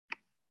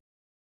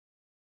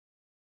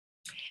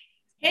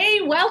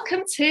Hey,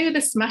 welcome to the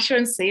Smasher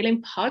and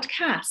Ceiling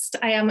podcast.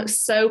 I am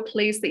so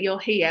pleased that you're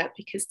here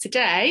because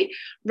today,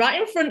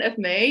 right in front of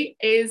me,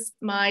 is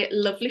my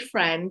lovely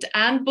friend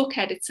and book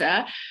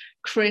editor,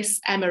 Kris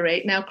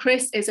Emery. Now,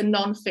 Kris is a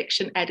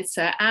non-fiction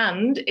editor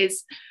and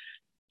is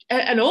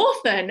an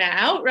author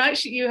now, right?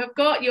 You have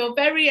got your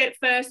very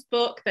first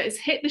book that has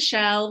hit the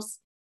shelves,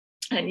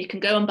 and you can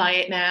go and buy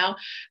it now.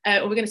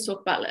 We're going to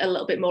talk about a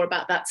little bit more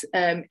about that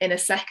in a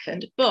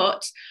second.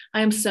 But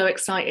I am so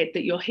excited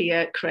that you're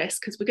here, Kris,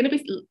 because we're going to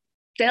be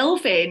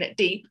delving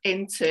deep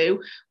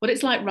into what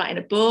it's like writing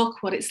a book,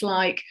 what it's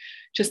like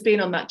just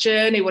being on that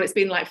journey, what it's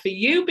been like for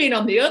you being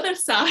on the other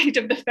side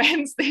of the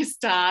fence this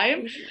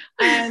time,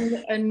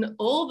 and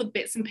all the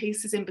bits and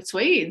pieces in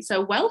between.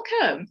 So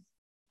welcome.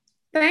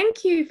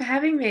 Thank you for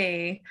having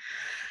me.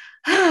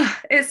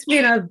 It's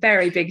been a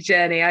very big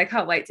journey. I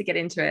can't wait to get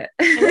into it.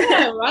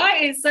 Yeah,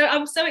 right. So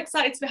I'm so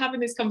excited to be having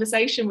this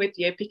conversation with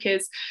you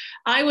because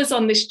I was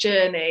on this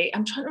journey.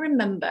 I'm trying to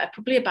remember,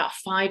 probably about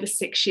 5 or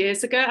 6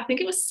 years ago. I think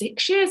it was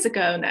 6 years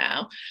ago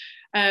now.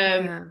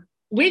 Yeah.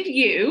 With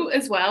you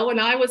as well, when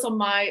I was on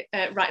my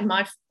writing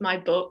my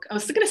book. I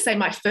was going to say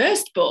my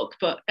first book,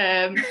 but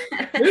yeah,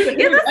 that's a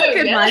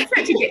good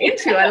mindset to get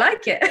into. I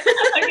like it.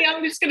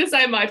 I'm just going to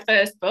say my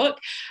first book,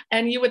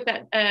 and you were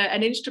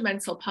an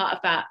instrumental part of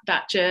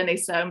that journey.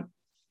 So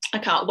I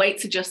can't wait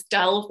to just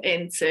delve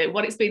into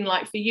what it's been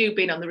like for you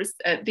being on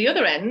the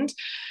other end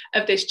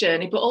of this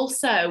journey, but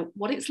also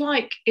what it's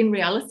like in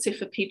reality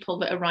for people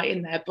that are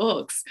writing their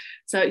books.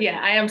 So yeah,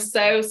 I am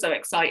so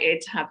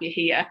excited to have you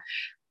here.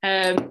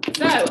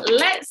 So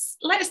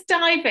let's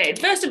dive in.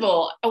 First of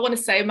all, I want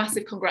to say a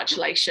massive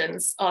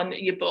congratulations on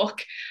your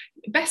book.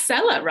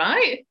 Bestseller,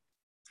 right?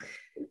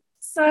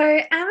 So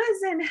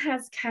Amazon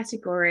has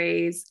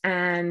categories,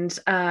 and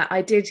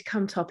I did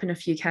come top in a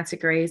few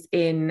categories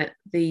in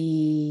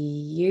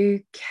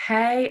the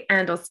UK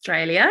and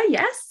Australia.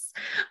 Yes,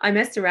 I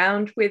messed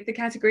around with the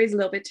categories a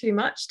little bit too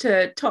much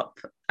to top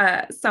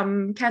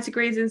some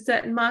categories in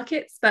certain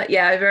markets. But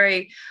yeah, I'm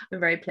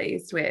very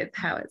pleased with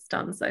how it's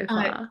done so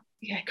far.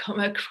 Yeah,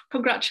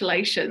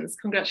 congratulations.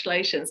 Thank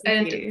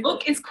And you. the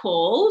book is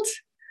called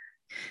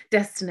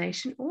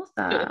Destination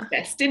Author.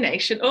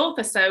 Destination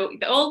Author. So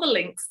all the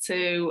links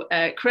to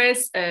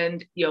Kris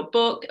and your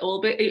book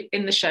will be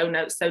in the show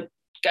notes. So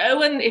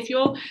go, and if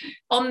you're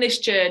on this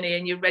journey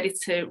and you're ready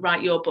to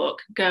write your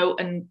book, go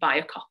and buy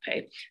a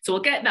copy. So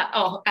we'll get that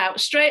out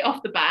straight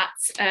off the bat.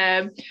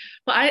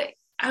 But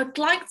I'd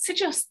like to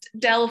just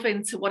delve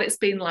into what it's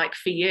been like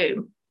for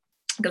you,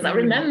 because I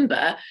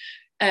remember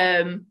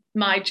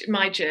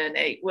my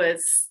journey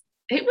was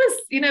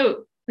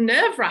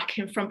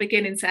nerve-wracking from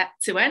beginning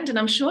to end, and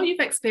I'm sure you've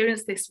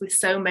experienced this with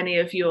so many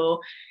of your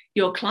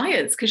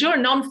clients, because you're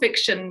a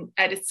non-fiction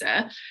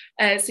editor,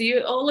 so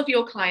all of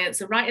your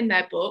clients are writing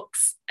their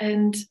books,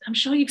 and I'm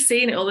sure you've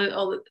seen it all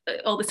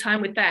the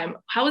time with them.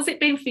 How has it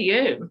been for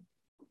you?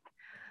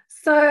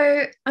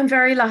 So I'm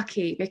very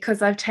lucky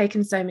because I've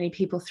taken so many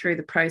people through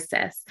the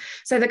process.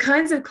 So the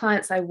kinds of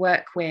clients I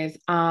work with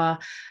are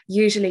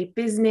usually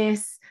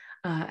business,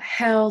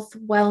 health,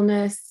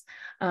 wellness,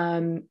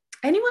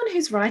 anyone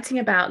who's writing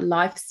about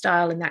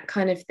lifestyle and that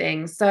kind of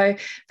thing. So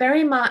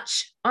very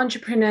much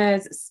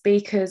entrepreneurs,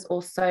 speakers,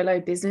 or solo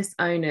business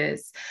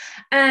owners.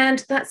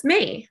 And that's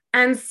me.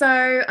 And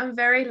so I'm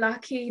very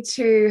lucky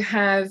to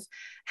have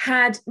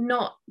had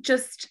not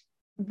just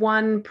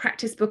one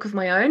practice book of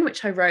my own,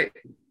 which I wrote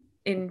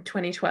in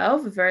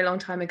 2012, a very long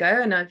time ago,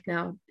 and I've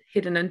now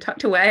hidden and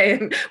tucked away,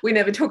 and we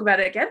never talk about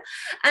it again.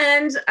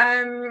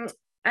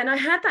 And I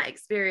had that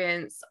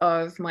experience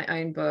of my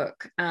own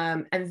book,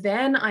 and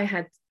then I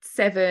had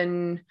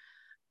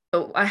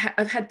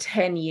I've had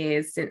 10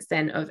 years since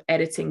then of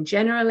editing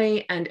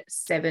generally, and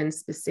 7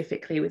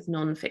 specifically with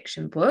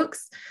non-fiction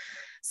books.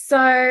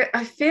 So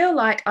I feel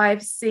like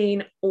I've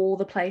seen all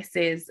the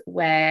places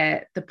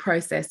where the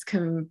process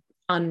can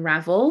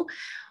unravel,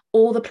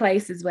 all the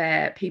places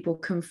where people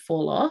can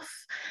fall off.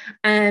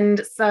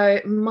 And so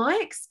my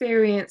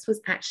experience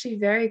was actually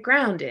very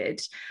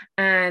grounded,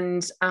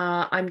 and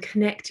I'm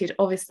connected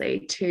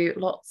obviously to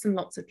lots and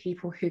lots of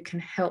people who can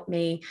help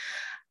me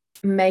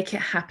make it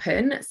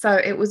happen. So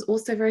it was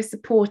also very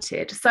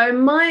supported. So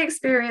my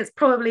experience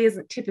probably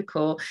isn't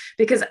typical,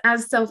 because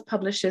as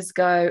self-publishers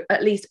go,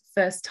 at least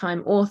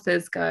first-time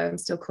authors go, I'm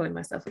still calling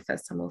myself a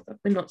first-time author.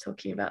 We're not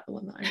talking about the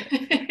one that I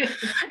wrote.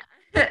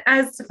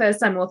 As the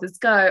first-time authors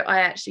go,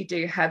 I actually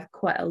do have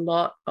quite a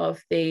lot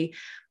of the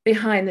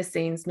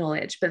behind-the-scenes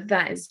knowledge, but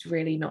that is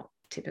really not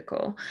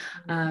typical.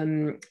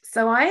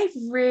 So I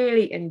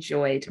really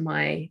enjoyed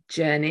my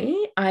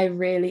journey. I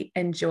really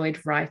enjoyed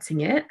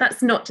writing it.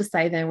 That's not to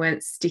say there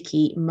weren't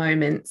sticky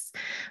moments,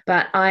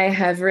 but I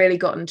have really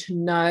gotten to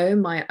know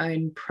my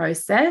own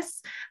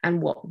process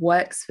and what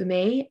works for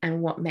me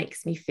and what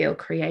makes me feel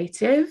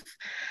creative.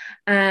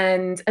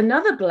 And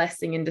another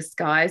blessing in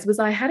disguise was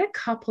I had a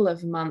couple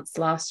of months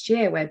last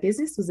year where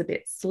business was a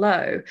bit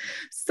slow.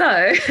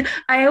 So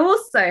I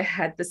also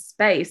had the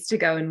space to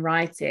go and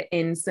write it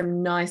in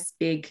some nice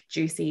big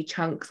juicy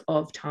chunks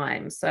of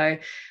time. So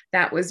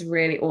that was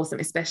really awesome,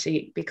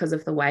 especially because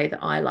of the way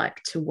that I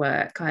like to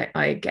work.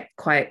 I get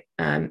quite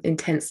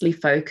intensely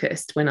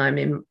focused when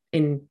I'm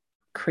in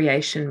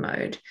creation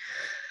mode.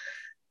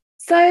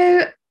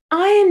 So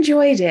I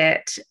enjoyed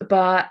it,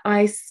 but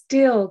I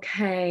still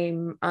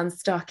came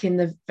unstuck in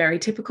the very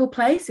typical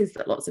places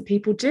that lots of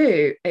people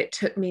do. It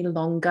took me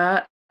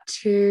longer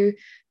to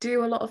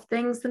do a lot of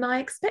things than I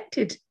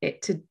expected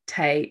it to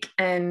take.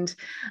 And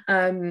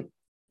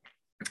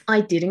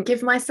I didn't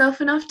give myself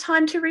enough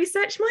time to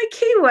research my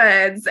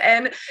keywords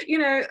and,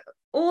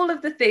 all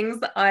of the things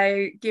that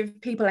I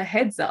give people a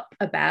heads up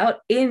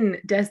about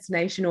in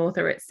Destination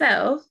Author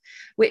itself,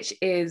 which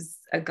is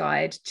a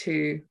guide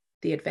to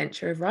the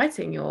adventure of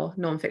writing your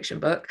nonfiction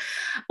book.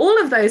 All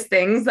of those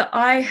things that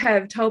I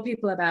have told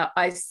people about,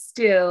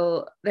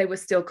 they were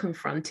still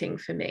confronting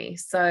for me.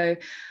 So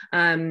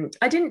I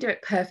didn't do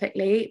it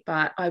perfectly,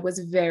 but I was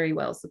very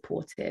well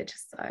supported.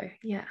 So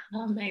yeah.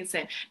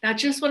 Amazing. Now, I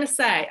just want to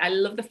say, I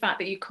love the fact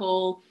that you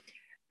call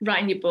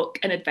writing your book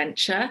an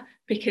adventure,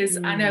 because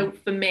I know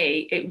for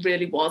me, it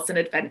really was an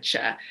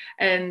adventure.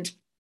 And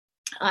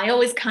I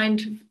always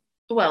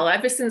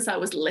ever since I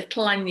was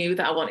little, I knew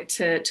that I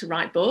wanted to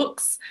write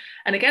books.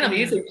 And again, I'm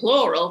using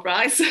plural,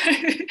 right? So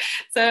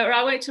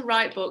I wanted to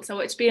write books. I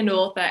wanted to be an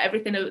author.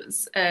 Everything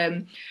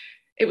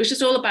it was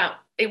just all about,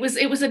 it was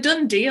a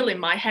done deal in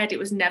my head. It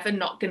was never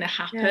not going to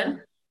happen. Yeah.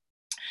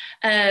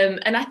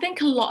 And I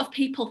think a lot of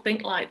people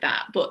think like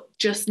that, but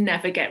just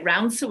never get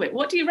round to it.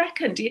 What do you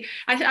reckon?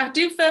 I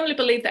do firmly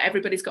believe that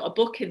everybody's got a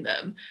book in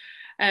them.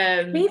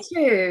 Me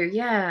too.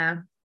 Yeah.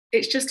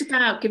 It's just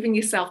about giving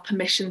yourself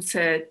permission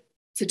to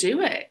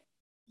do it.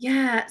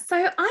 Yeah. So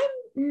I'm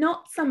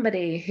not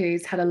somebody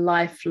who's had a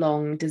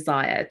lifelong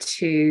desire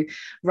to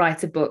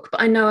write a book, but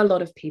I know a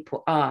lot of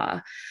people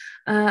are.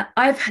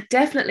 I've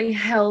definitely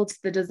held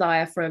the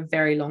desire for a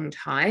very long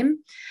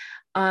time.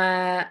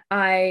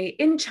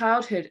 In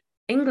childhood,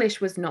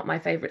 English was not my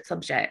favorite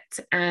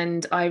subject,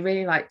 and I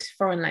really liked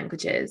foreign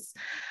languages.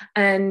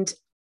 And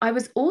I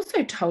was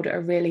also told at a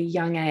really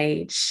young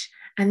age,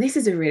 and this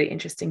is a really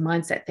interesting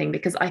mindset thing,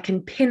 because I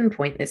can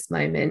pinpoint this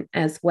moment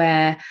as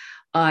where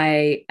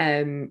I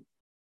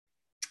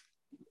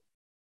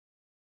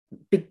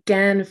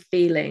began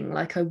feeling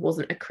like I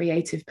wasn't a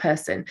creative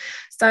person.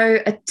 So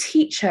a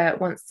teacher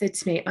once said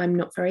to me, I'm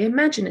not very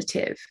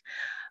imaginative,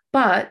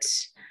 but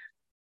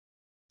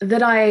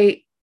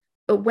that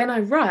when I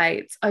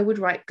write, I would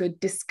write good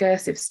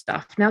discursive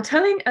stuff. Now,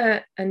 telling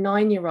a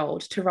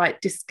 9-year-old to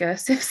write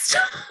discursive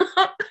stuff,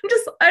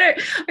 I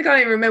can't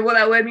even remember what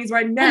that word means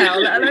right now,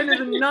 let alone as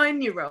a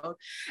 9-year-old.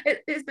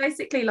 It's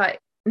basically like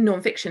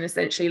nonfiction,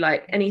 essentially,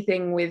 like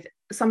anything with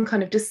some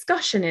kind of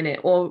discussion in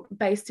it or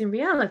based in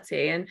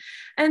reality.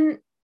 And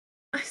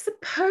I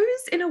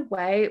suppose in a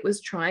way it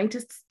was trying to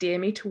steer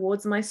me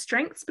towards my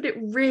strengths, but it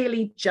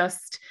really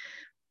just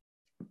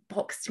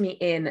boxed me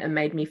in and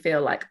made me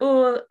feel like,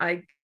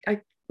 I'm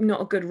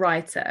not a good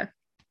writer.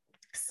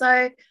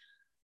 So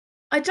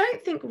I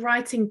don't think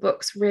writing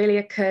books really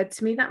occurred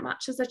to me that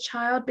much as a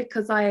child,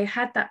 because I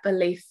had that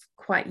belief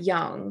quite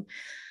young.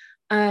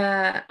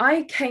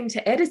 I came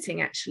to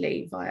editing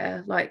actually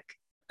via like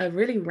a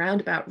really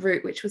roundabout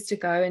route, which was to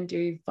go and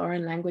do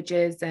foreign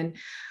languages and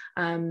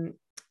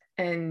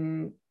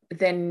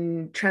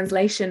then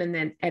translation and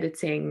then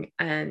editing.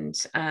 And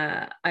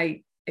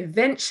I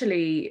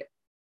eventually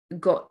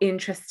got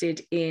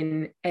interested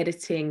in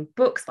editing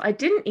books, but I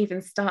didn't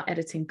even start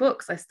editing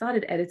books. I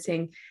started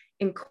editing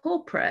in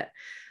corporate.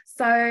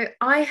 So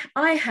I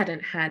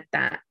hadn't had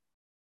that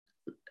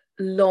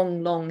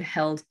long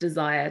held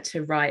desire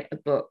to write a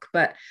book,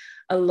 but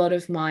a lot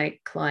of my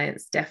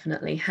clients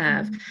definitely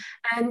have.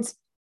 And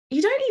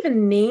you don't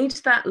even need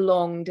that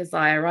long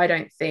desire, I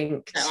don't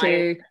think,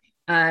 to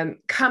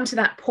come to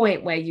that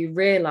point where you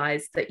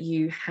realize that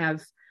you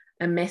have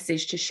a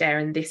message to share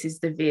and this is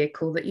the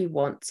vehicle that you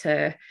want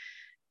to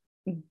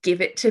give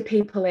it to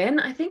people in.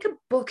 I think a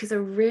book is a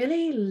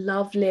really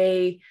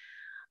lovely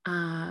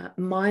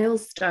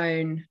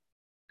milestone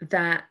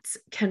that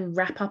can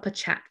wrap up a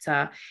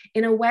chapter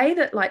in a way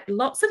that like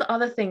lots of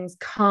other things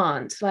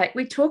can't. Like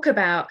we talk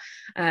about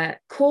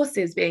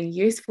courses being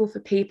useful for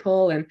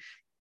people and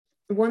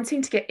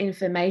wanting to get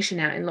information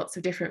out in lots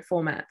of different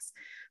formats,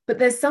 but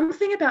there's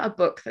something about a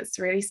book that's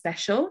really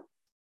special.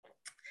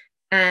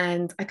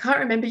 And I can't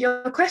remember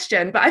your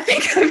question, but I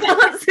think I've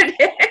answered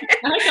it.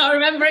 I can't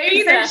remember it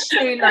either.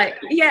 Essentially,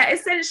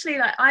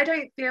 like I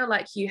don't feel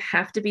like you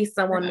have to be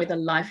someone with a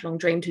lifelong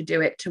dream to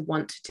do it, to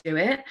want to do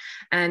it.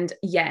 And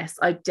yes,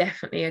 I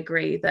definitely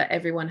agree that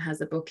everyone has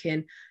a book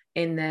in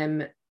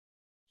them,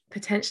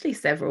 potentially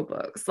several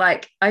books.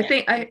 Like I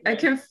think I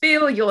can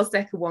feel your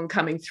second one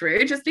coming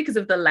through just because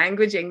of the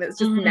languaging that's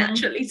just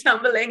naturally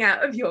tumbling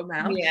out of your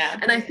mouth. Yeah.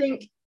 And I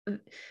think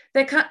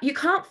you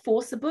can't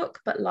force a book,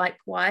 but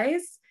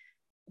likewise,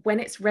 when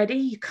it's ready,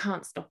 you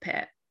can't stop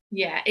it.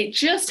 Yeah, it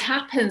just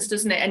happens,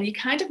 doesn't it? And you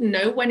kind of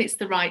know when it's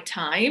the right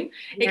time.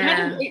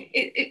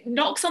 It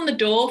knocks on the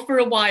door for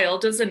a while,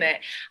 doesn't it?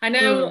 I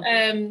know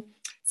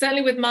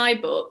certainly with my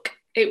book,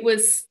 it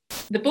was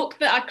the book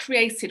that I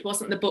created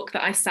wasn't the book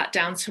that I sat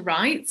down to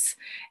write.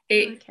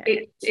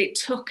 It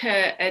took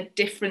a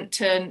different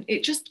turn.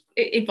 It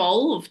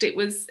evolved. It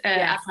was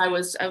as I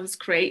was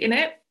creating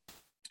it.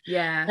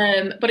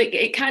 Yeah. But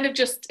it kind of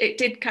it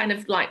did kind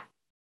of like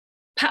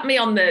pat me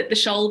on the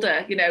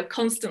shoulder, you know,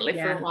 constantly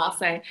for a while,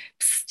 saying,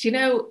 do you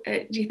know,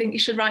 do you think you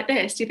should write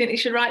this? Do you think you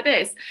should write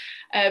this?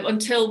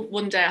 Until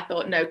one day I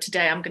thought, no,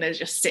 today I'm going to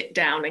just sit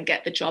down and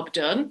get the job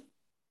done.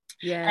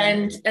 Yeah.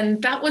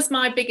 And that was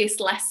my biggest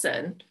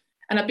lesson.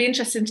 And I'd be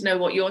interested to know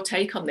what your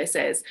take on this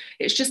is.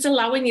 It's just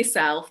allowing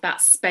yourself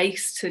that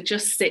space to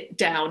just sit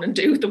down and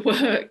do the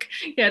work.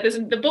 Yeah,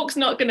 the book's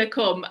not going to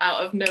come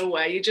out of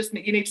nowhere. You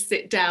need to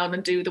sit down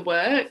and do the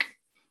work.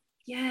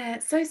 Yeah.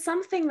 So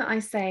something that I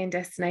say in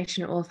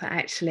Destination Author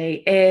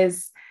actually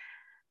is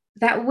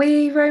that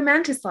we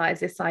romanticize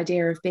this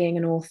idea of being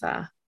an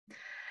author.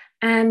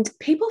 And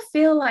people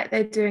feel like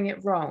they're doing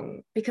it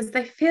wrong because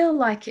they feel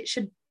like it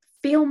should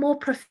feel more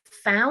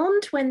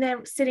profound when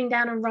they're sitting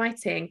down and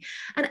writing.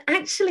 And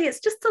actually, it's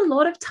just a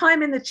lot of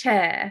time in the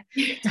chair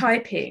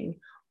typing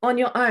on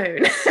your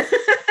own.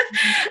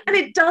 And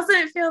it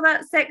doesn't feel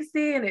that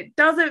sexy, and it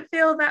doesn't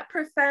feel that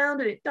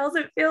profound, and it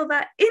doesn't feel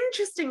that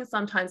interesting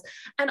sometimes.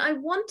 And I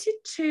wanted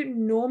to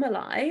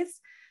normalize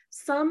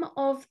some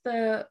of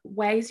the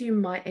ways you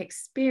might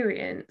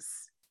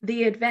experience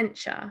the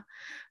adventure,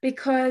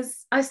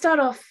 because I start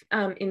off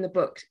in the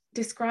book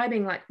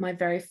describing like my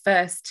very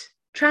first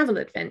travel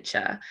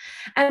adventure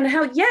and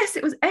how, yes,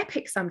 it was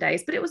epic some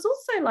days, but it was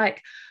also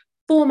like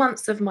 4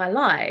 months of my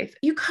life.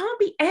 You can't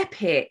be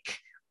epic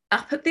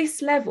up at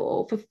this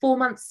level for 4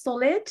 months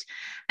solid.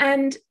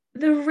 And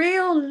the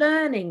real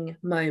learning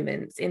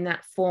moments in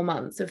that 4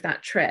 months of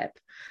that trip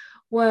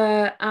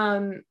were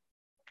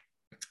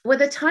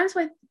the times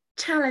where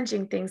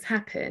challenging things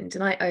happened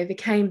and I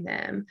overcame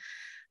them,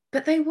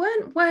 but they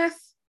weren't worth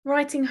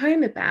writing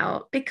home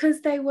about because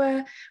they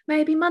were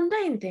maybe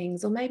mundane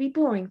things or maybe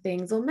boring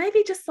things or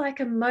maybe just like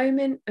a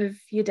moment of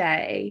your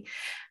day.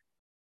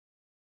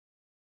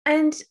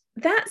 And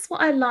that's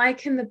what I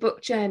like in the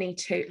book journey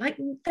too. Like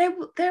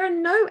there are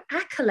no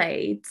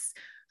accolades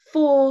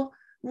for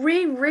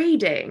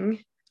rereading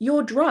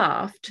your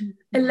draft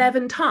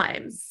 11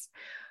 times.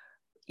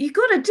 You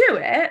got to do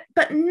it,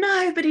 but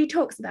nobody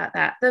talks about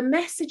that. The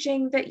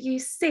messaging that you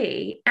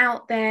see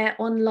out there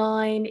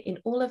online in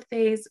all of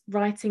these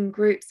writing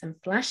groups and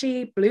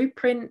flashy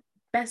blueprint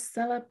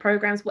bestseller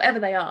programs, whatever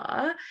they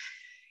are,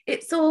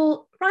 it's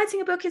all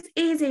writing a book is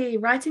easy.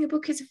 Writing a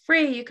book is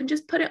free. You can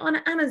just put it on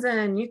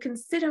Amazon. You can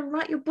sit and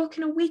write your book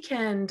in a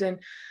weekend.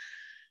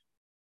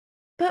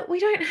 But we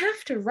don't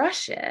have to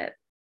rush it.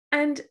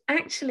 And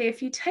actually,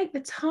 if you take the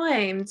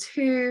time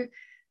to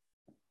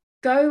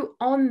go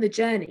on the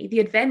journey,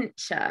 the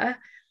adventure,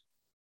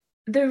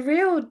 the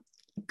real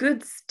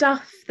good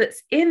stuff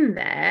that's in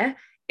there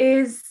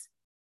is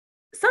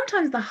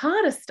sometimes the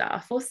harder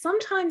stuff or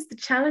sometimes the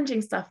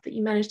challenging stuff that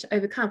you manage to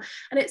overcome.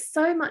 And it's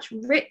so much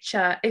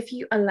richer if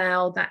you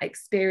allow that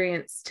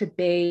experience to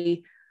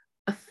be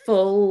a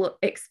full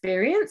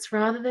experience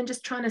rather than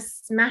just trying to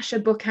smash a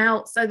book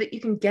out so that you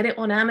can get it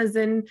on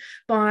Amazon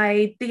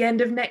by the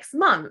end of next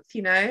month,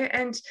 you know.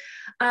 And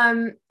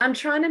I'm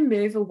trying to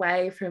move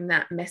away from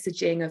that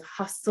messaging of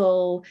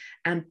hustle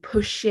and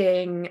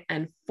pushing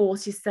and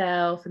force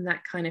yourself and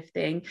that kind of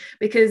thing,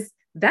 because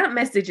that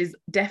message is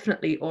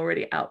definitely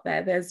already out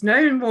there. There's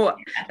no more,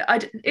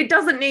 it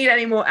doesn't need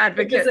any more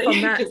advocates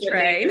on that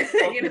train.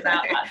 You know,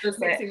 about that,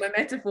 mixing my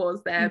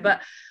metaphors there. Mm-hmm.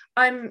 But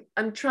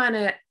I'm trying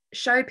to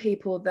show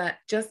people that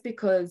just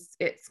because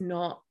it's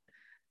not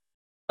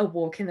a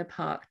walk in the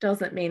park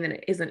doesn't mean that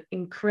it isn't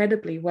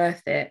incredibly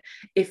worth it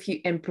if you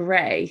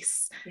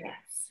embrace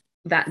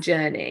that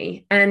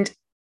journey. And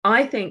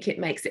I think it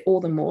makes it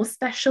all the more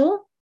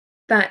special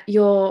that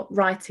you're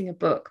writing a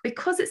book,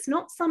 because it's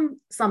not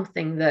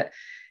something that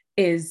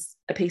is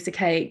a piece of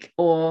cake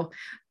or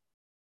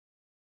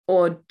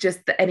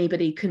just that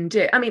anybody can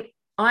do. I mean,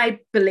 I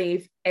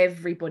believe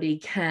everybody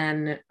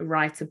can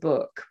write a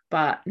book,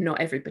 but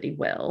not everybody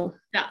will.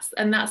 That's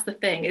the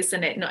thing,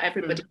 isn't it? Not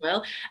everybody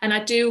will. And I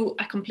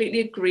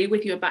completely agree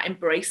with you about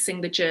embracing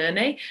the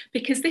journey,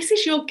 because this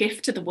is your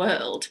gift to the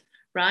world,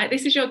 right?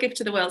 This is your gift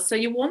to the world. So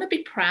you want to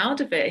be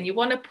proud of it and you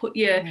want to put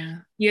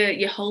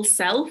your whole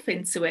self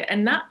into it.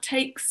 And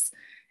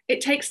it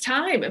takes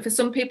time. And for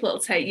some people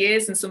it'll take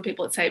years, and some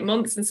people it'll take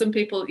months, and some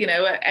people, you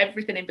know,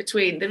 everything in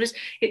between.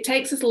 It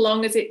takes as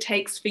long as it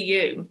takes for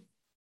you.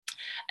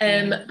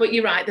 But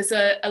you're right, there's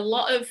a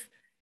lot of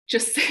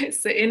just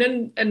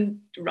sitting and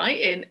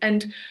writing.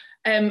 And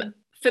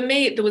for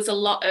me, there was a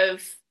lot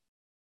of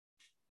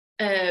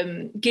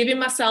giving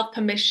myself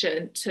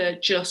permission to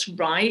just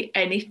write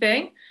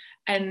anything,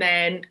 and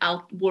then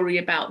I'll worry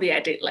about the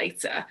edit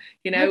later,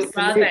 you know.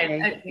 Rather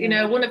than, you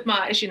know, one of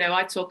my, as you know,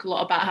 I talk a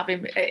lot about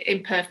having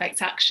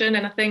imperfect action.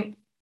 And I think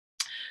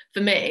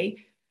for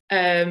me,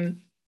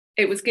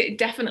 it was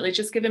definitely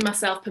just giving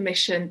myself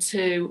permission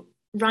to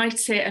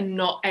write it and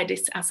not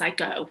edit as I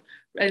go,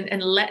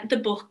 and let the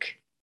book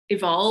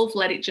evolve,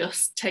 let it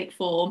just take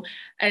form.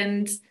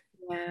 And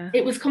Yeah.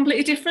 it was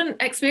completely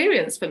different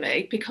experience for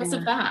me because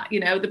of Yeah. that. You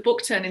know, the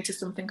book turned into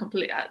something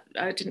completely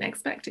I didn't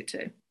expect it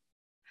to.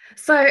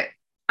 So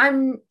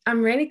I'm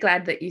really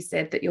glad that you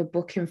said that your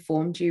book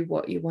informed you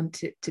what you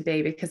want it to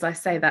be, because I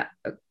say that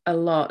a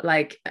lot.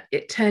 Like,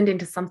 it turned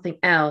into something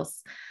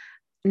else,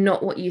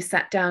 not what you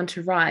sat down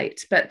to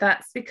write. But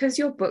that's because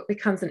your book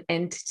becomes an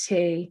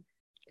entity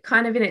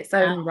kind of in its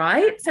own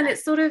rights, and it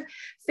sort of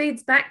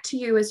feeds back to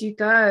you as you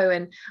go.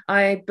 And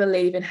I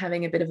believe in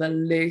having a bit of a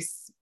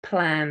loose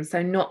plan,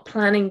 so not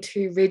planning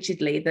too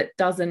rigidly that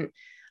doesn't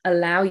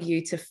allow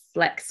you to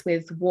flex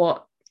with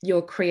what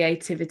your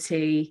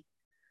creativity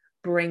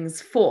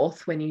brings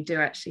forth when you do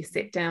actually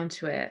sit down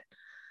to it.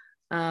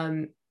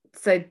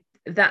 So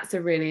that's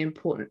a really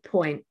important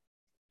point.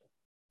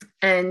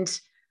 And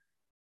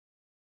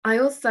I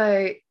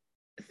also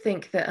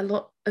think that a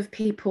lot of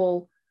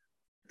people,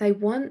 they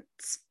want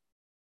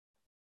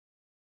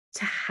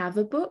to have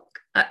a book.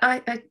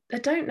 I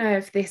don't know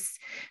if this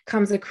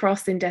comes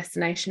across in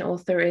Destination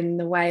Author in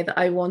the way that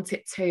I want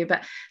it to,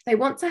 but they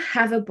want to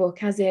have a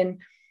book as in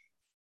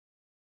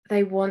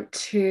they want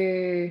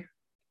to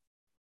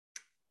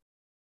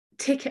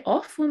tick it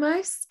off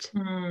almost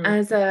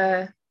as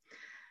a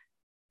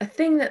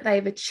thing that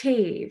they've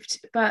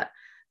achieved, but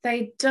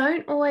they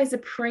don't always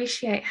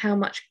appreciate how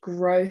much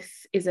growth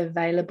is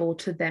available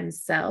to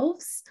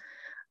themselves,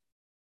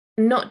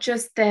 not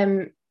just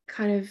them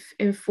kind of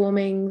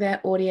informing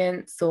their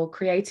audience or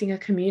creating a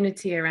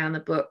community around the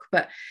book,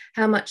 but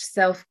how much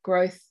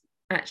self-growth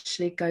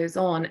actually goes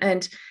on.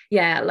 And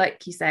yeah,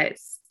 like you say,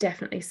 it's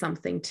definitely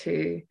something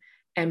to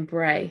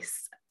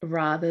embrace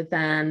rather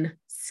than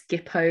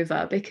skip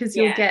over, because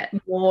you'll get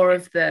more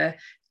of the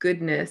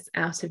goodness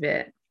out of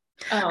it.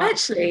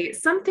 Actually,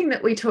 something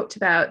that we talked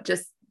about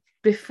just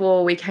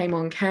before we came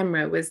on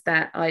camera was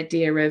that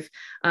idea of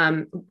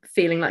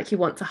feeling like you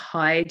want to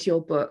hide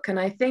your book. And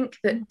I think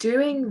that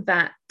doing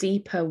that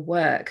deeper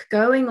work,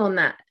 going on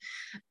that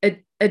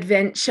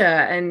adventure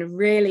and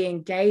really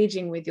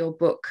engaging with your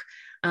book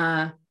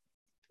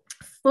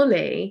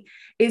fully,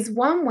 is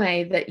one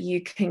way that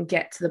you can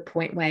get to the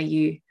point where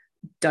you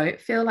don't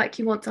feel like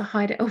you want to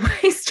hide it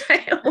away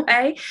straight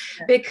away,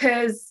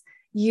 because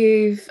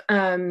you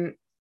can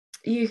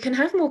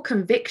have more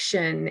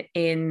conviction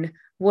in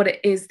what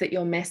it is that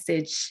your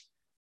message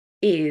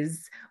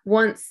is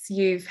once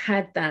you've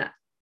had that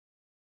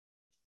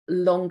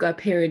longer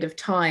period of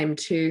time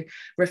to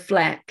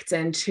reflect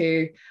and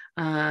to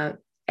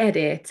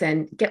edit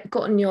and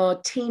gotten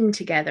your team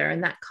together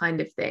and that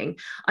kind of thing.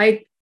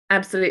 I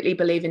absolutely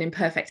believe in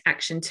imperfect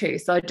action too.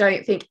 So I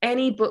don't think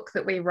any book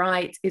that we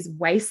write is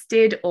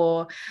wasted,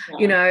 or,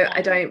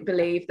 I don't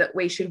believe that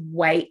we should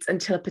wait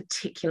until a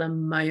particular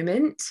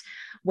moment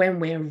when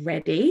we're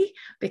ready,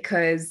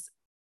 because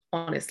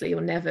honestly, you'll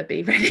never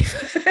be ready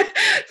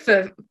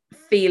for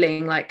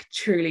feeling like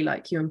truly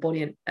like you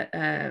embody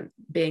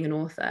being an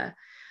author.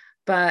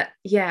 But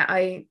yeah,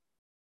 I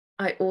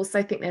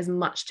also think there's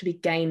much to be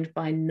gained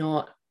by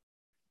not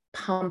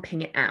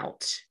pumping it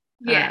out.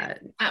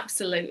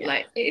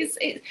 Absolutely.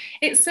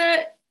 It's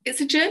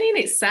a journey in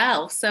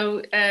itself.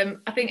 So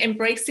I think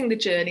embracing the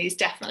journey is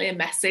definitely a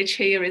message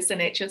here,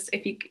 isn't it? Just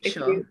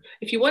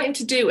if you wanting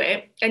to do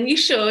it, and you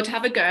should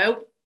have a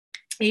go,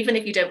 even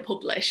if you don't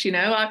publish.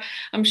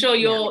 I'm sure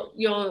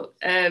you're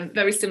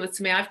very similar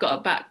to me. I've got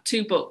about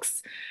 2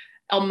 books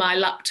on my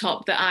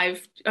laptop that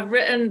I've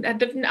written.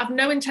 I've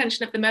no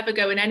intention of them ever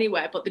going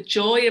anywhere, but the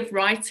joy of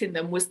writing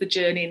them was the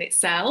journey in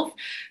itself.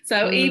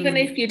 So even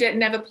if you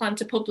never plan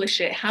to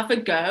publish it, have a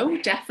go,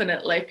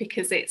 definitely,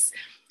 because it's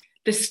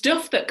the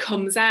stuff that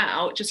comes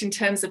out just in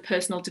terms of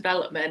personal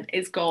development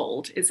is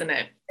gold, isn't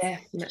it?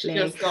 Definitely.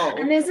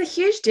 And there's a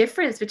huge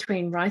difference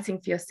between writing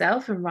for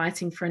yourself and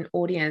writing for an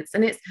audience.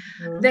 And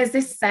there's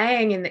this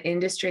saying in the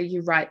industry,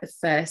 you write the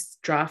first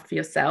draft for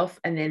yourself,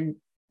 and then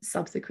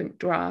subsequent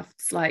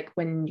drafts, like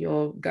when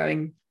you're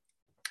going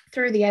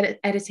through the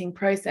editing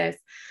process,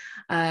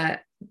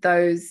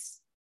 those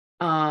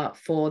are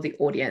for the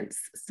audience.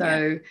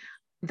 So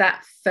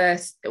that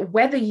first,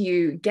 whether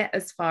you get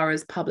as far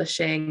as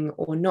publishing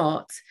or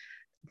not,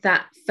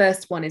 that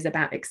first one is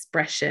about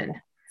expression.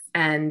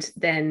 And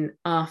then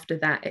after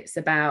that, it's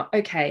about,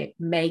 okay,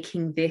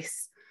 making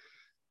this,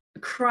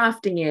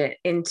 crafting it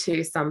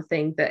into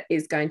something that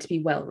is going to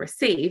be well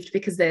received,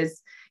 because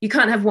you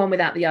can't have one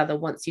without the other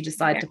once you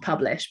decide to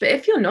publish. But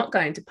if you're not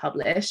going to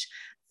publish,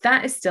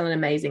 that is still an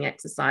amazing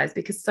exercise,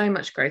 because so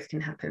much growth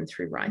can happen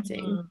through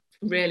writing.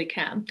 Really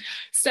can.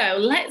 So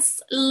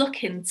let's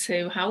look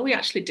into how we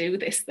actually do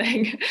this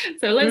thing.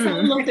 So let's have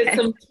a look at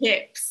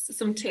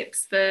some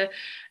tips for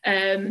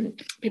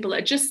people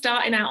that are just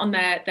starting out on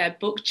their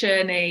book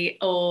journey,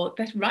 or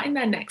they're writing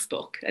their next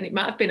book and it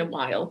might have been a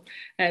while,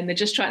 and they're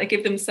just trying to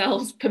give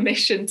themselves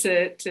permission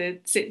to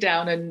sit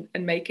down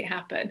and make it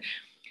happen.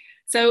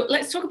 So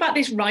let's talk about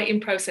this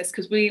writing process,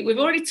 because we've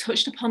already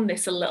touched upon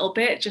this a little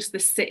bit, just the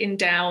sitting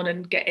down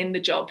and getting the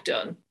job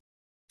done.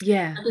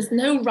 Yeah. There's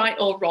no right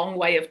or wrong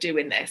way of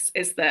doing this,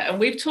 is there? And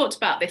we've talked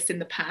about this in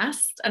the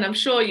past, and I'm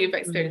sure you've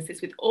experienced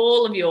this with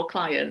all of your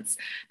clients,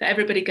 that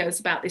everybody goes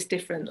about this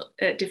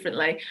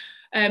differently.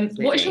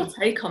 What is your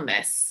take on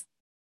this?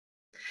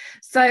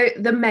 So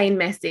the main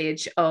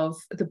message of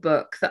the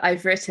book that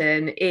I've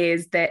written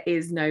is there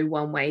is no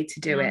one way to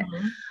do it.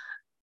 Mm-hmm.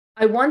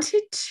 I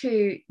wanted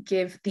to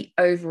give the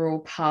overall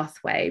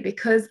pathway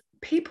because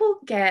people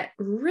get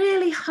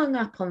really hung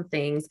up on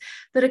things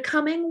that are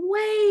coming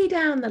way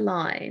down the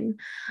line.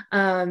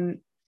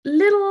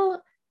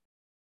 Little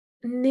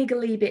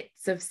niggly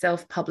bits of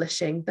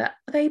self-publishing that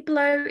they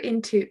blow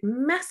into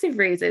massive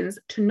reasons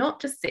to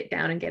not just sit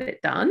down and get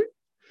it done.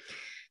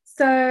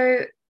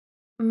 So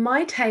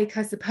my take,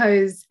 I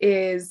suppose,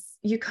 is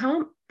you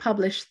can't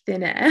publish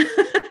thin air.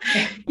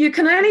 You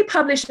can only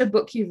publish a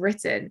book you've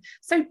written.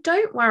 So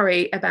don't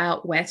worry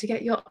about where to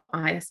get your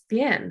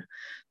ISBN.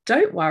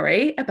 Don't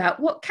worry about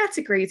what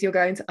categories you're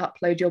going to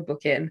upload your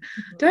book in.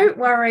 Mm-hmm. Don't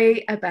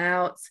worry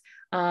about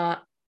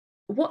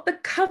what the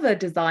cover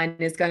design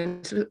is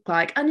going to look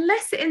like,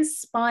 unless it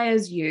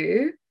inspires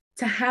you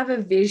to have a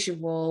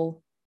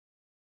visual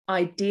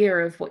idea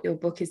of what your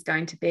book is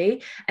going to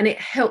be, and it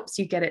helps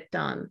you get it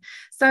done.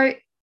 So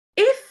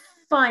if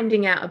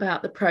finding out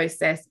about the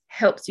process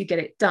helps you get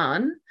it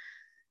done,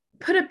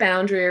 put a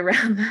boundary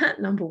around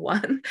that, number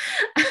one,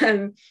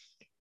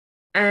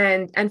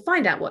 and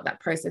find out what that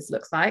process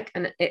looks like.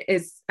 And it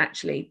is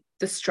actually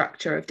the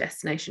structure of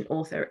Destination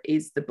Author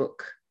is the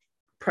book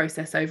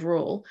process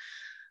overall.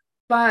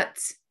 But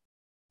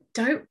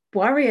don't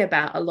worry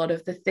about a lot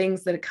of the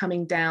things that are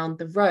coming down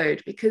the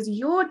road, because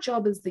your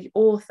job as the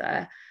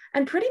author,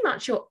 and pretty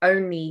much your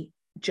only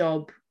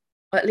job,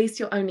 or at least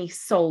your only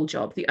sole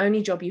job, the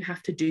only job you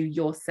have to do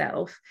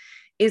yourself,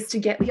 is to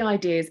get the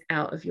ideas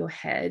out of your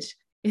head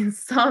in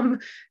some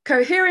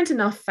coherent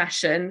enough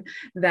fashion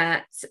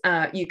that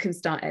you can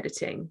start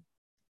editing.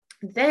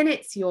 Then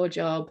it's your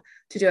job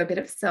to do a bit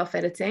of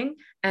self-editing,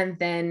 and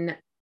then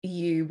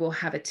you will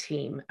have a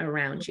team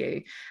around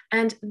you,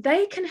 and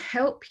they can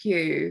help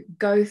you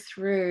go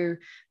through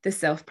the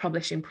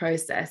self-publishing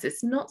process.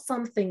 It's not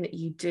something that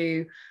you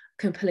do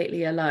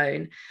completely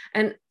alone.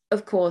 And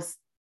of course,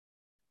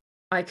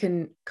 I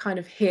can kind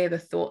of hear the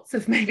thoughts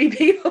of maybe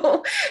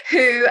people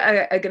who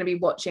are going to be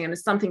watching, and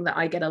it's something that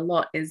I get a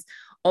lot is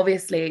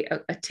obviously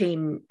a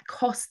team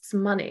costs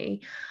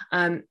money,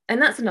 and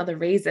that's another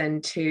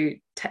reason to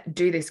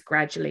do this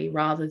gradually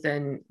rather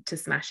than to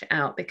smash it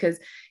out, because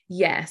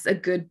yes, a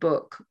good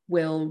book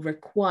will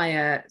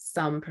require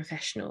some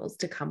professionals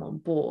to come on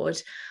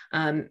board,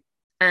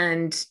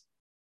 and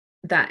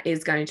that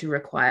is going to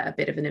require a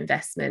bit of an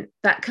investment.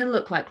 That can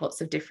look like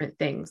lots of different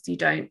things.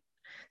 There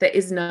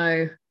is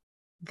no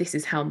this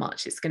is how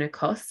much it's going to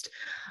cost,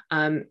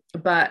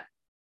 but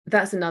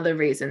that's another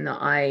reason that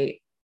I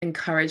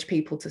encourage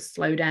people to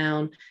slow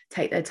down,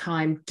 take their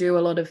time, do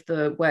a lot of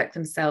the work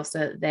themselves so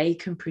that they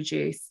can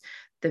produce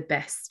the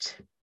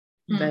best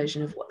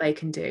version of what they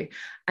can do,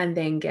 and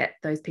then get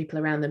those people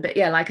around them. But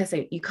yeah, like I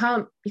say, you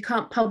can't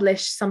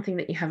publish something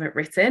that you haven't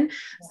written.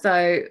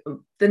 So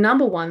the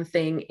number one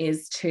thing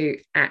is to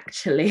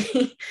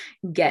actually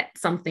get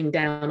something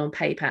down on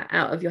paper,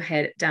 out of your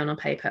head, down on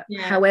paper,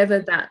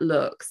 however that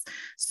looks.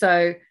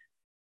 So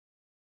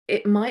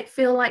it might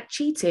feel like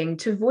cheating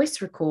to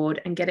voice record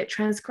and get it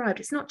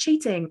transcribed. It's not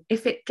cheating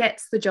if it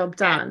gets the job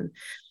done.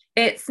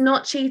 It's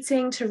not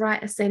cheating to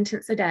write a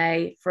sentence a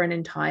day for an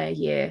entire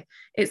year.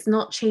 It's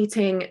not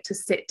cheating to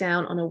sit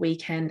down on a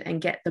weekend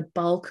and get the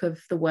bulk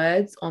of the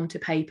words onto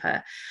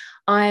paper.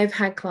 I've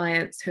had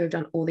clients who have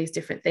done all these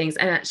different things.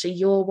 And actually,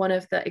 you're one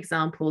of the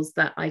examples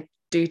that I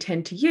do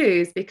tend to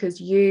use, because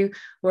you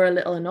were a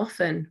little and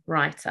often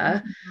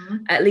writer. Mm-hmm.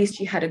 At least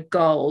you had a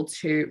goal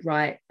to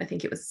write, I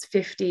think it was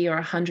 50 or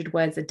 100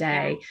 words a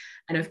day. Yeah.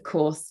 And of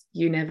course,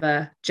 you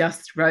never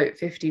just wrote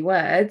 50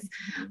 words.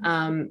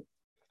 Mm-hmm.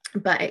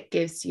 But it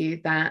gives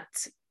you that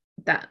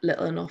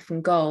little and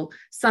often goal.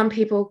 Some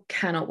people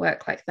cannot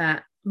work like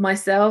that.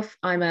 Myself,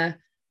 I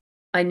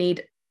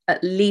need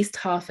at least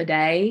half a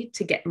day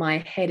to get my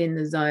head in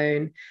the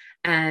zone,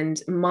 and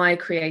my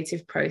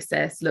creative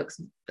process looks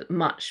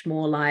much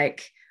more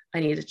like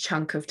I need a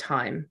chunk of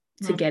time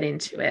to get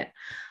into it.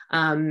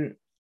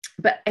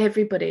 But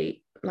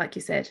everybody, like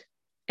you said,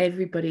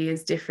 everybody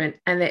is different,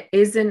 and there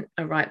isn't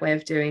a right way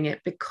of doing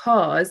it,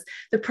 because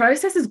the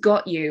process has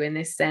got you in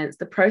this sense.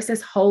 The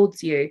process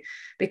holds you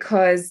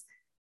because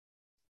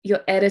your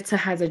editor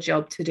has a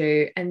job to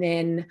do, and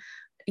then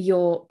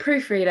your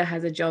proofreader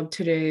has a job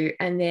to do,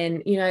 and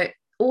then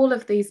all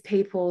of these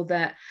people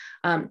that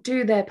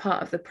do their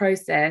part of the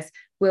process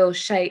will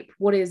shape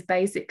what is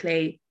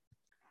basically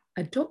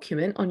a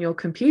document on your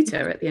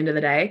computer at the end of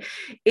the day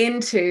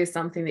into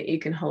something that you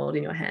can hold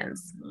in your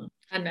hands.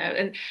 I know,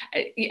 and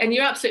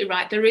you're absolutely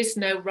right. There is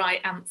no right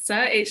answer.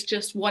 It's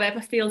just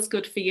whatever feels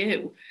good for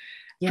you.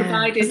 Yeah.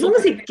 Provided, as long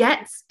as it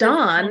gets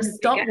done,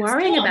 stop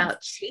worrying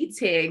about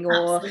cheating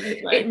or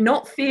it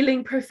not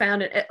feeling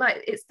profound.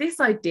 It's this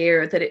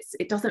idea that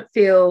it doesn't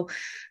feel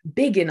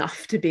big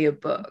enough to be a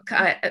book.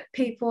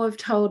 People have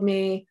told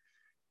me,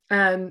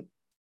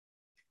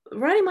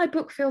 writing my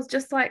book feels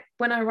just like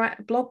when I write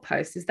a blog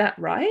post. Is that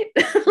right?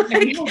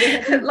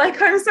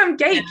 like I'm some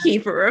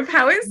gatekeeper of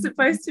how it's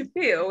supposed to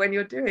feel when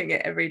you're doing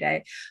it every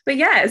day. But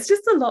yeah, it's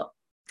just a lot.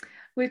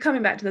 We're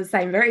coming back to the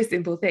same very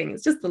simple thing.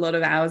 It's just a lot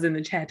of hours in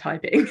the chair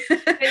typing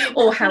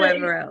or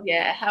however else.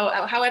 Yeah,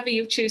 however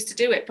you choose to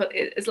do it. But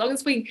as long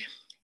as we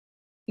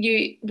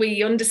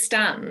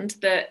understand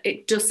that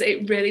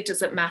it really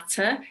doesn't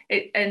matter.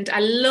 And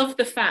I love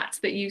the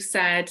fact that you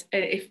said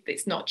if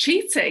it's not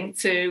cheating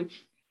to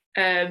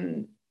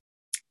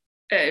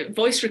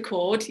voice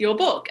record your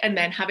book and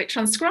then have it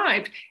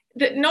transcribed,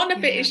 that none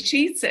of it is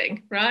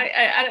cheating, right?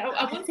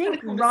 I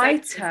think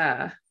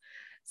writer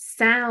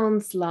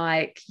sounds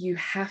like you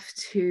have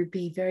to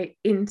be very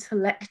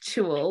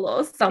intellectual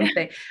or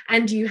something,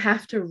 and you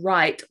have to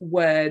write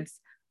words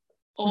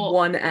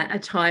one at a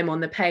time on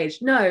the page.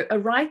 No, a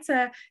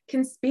writer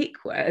can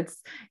speak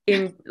words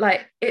in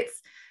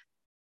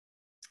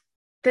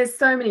there's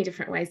so many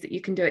different ways that you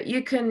can do it.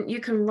 You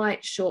can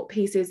write short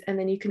pieces and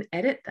then you can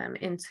edit them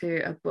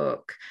into a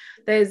book.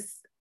 There's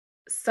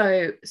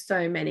so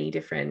many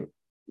different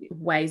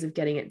ways of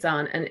getting it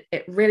done, and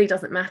it really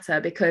doesn't matter,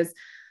 because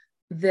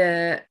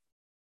the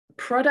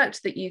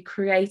product that you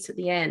create at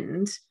the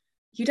end,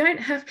 you don't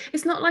have,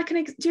 it's not like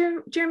do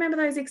you remember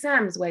those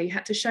exams where you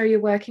had to show you're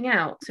working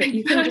out? So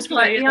you couldn't just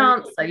write the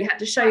answer, you had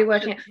to show you're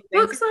working out.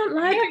 Books aren't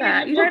like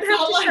that. You don't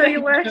have to show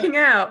you're working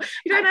out.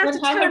 You don't have to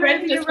turn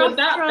over your rough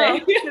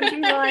draft and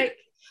be like,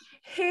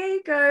 here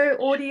you go,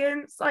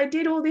 audience, I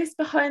did all this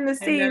behind the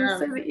scenes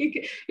so that you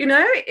can,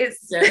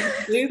 it's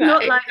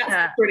not like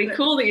that. Pretty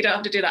cool that you don't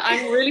have to do that.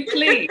 I'm really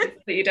pleased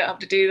that you don't have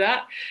to do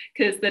that,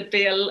 because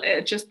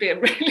it'd just be a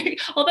really,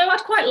 although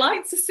I'd quite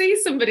like to see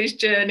somebody's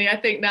journey. I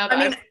think now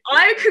that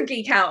I could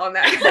geek out on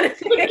that kind of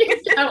thing.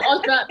 Geek out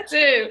on that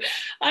too.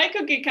 I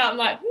could geek out. I'm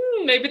like,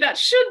 maybe that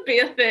should be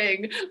a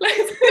thing.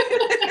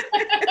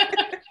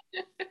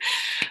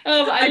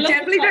 I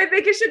definitely don't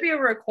think it should be a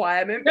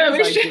requirement. No,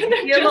 it should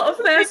be a lot of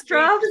first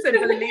drafts, and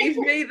believe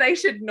me, they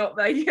should not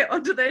make it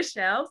onto their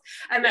shelves.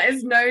 And that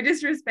is no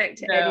disrespect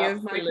to any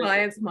of my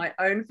clients. My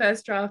own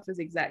first draft was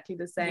exactly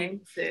the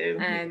same.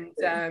 And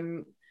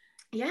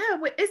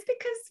it's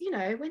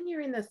because when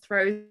you're in the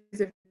throes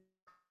of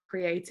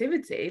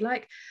creativity,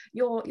 like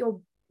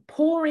you're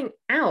pouring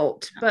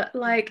out, but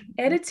like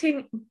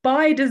editing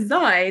by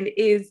design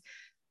is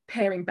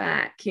paring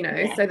back,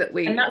 so that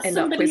we end up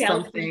with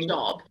something.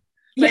 Job.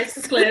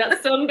 Yes, clear.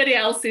 That's somebody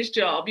else's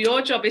job.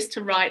 Your job is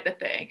to write the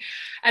thing.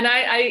 And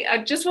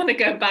I just want to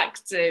go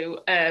back to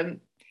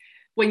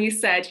when you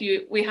said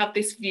we have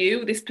this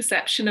view, this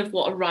perception of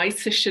what a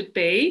writer should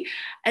be.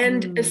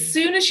 And as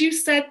soon as you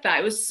said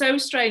that, it was so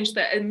strange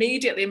that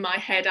immediately in my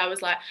head, I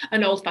was like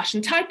an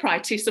old-fashioned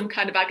typewriter, some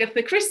kind of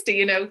Agatha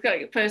Christie,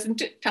 person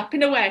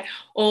tapping away,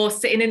 or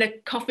sitting in a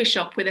coffee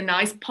shop with a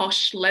nice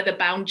posh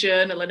leather-bound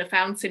journal and a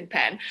fountain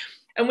pen.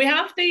 And we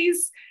have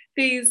these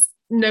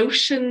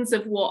notions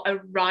of what a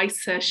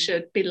writer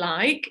should be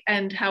like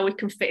and how we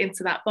can fit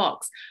into that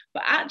box.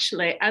 But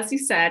actually, as you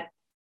said,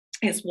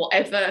 it's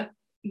whatever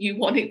you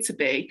want it to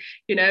be.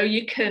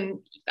 You can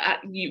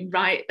you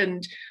write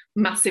and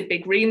massive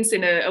big reams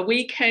in a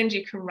weekend.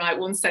 You can write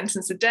one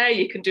sentence a day.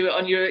 You can do it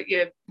on your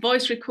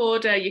voice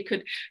recorder. You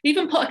could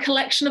even put a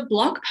collection of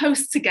blog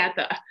posts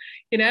together.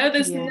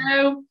 There's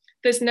no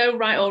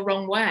right or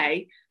wrong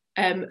way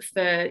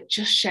for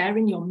just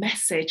sharing your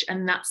message.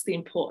 And that's the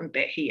important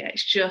bit here.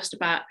 It's just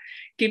about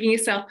giving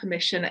yourself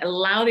permission,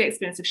 allow the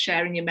experience of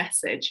sharing your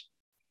message.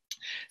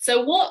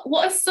 So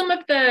what are some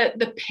of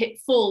the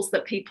pitfalls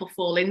that people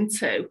fall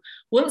into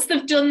once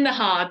they've done the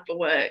hard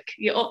work?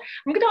 I'm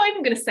not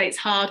even going to say it's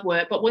hard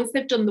work, but once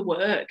they've done the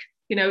work,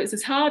 it's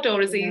as hard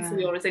or as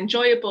easy or as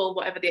enjoyable,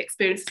 whatever the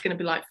experience is going to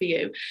be like for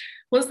you.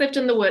 Once they've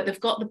done the work, they've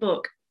got the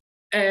book.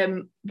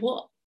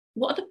 What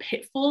are the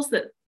pitfalls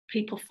that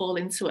people fall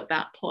into at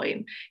that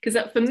point? Because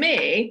for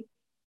me,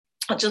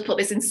 I'll just put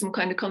this in some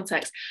kind of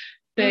context.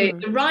 The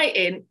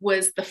writing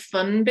was the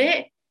fun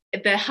bit.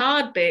 The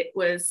hard bit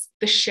was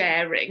the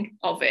sharing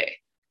of it.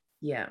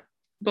 Yeah.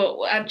 But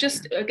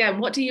again,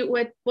 what do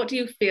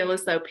you feel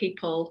as though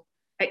people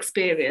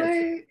experience?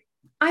 So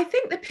I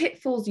think the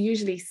pitfalls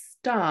usually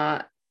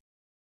start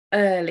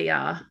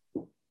earlier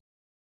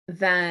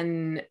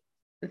than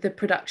the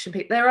production.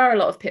 There are a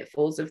lot of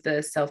pitfalls of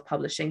the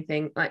self-publishing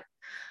thing. Like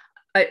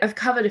I've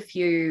covered a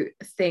few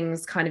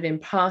things kind of in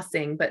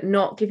passing, but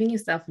not giving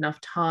yourself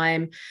enough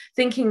time,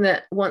 thinking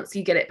that once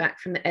you get it back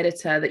from the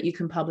editor that you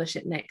can publish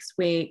it next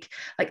week.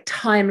 Like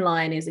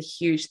timeline is a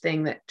huge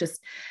thing that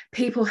just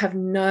people have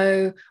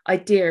no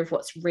idea of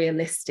what's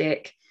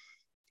realistic.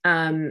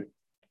 And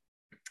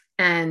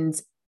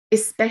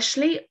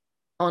especially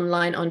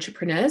online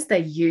entrepreneurs,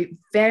 they're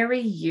very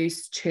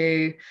used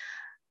to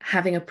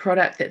having a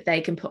product that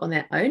they can put on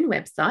their own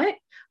website,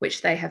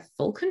 which they have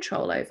full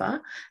control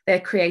over. They're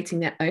creating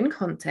their own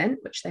content,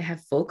 which they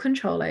have full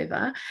control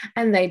over,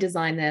 and they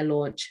design their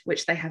launch,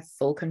 which they have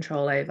full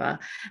control over.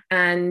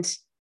 And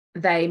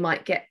they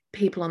might get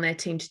people on their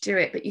team to do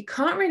it, but you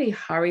can't really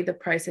hurry the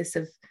process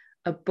of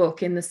a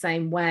book in the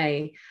same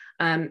way,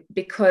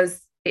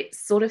 because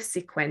it's sort of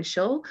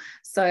sequential.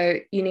 So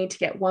you need to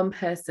get one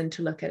person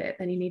to look at it,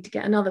 then you need to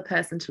get another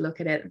person to look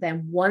at it.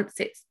 Then once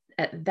it's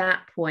at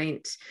that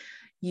point,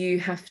 you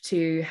have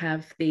to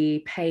have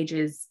the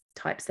pages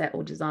typeset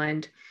or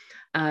designed.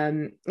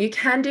 You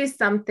can do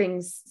some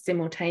things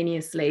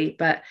simultaneously,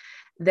 but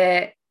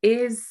there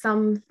is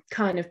some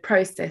kind of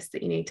process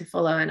that you need to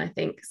follow. And I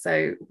think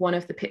so one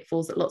of the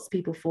pitfalls that lots of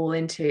people fall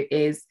into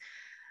is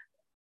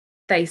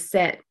they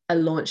set a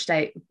launch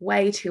date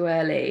way too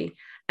early,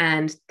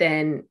 and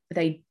then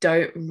they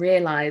don't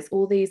realize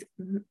all these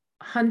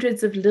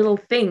hundreds of little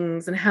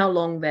things and how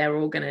long they're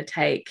all going to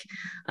take.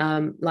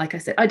 Like I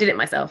said, I did it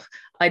myself.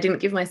 I didn't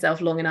give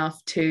myself long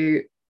enough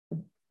to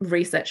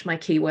research my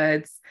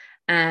keywords.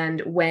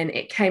 And when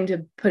it came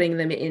to putting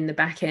them in the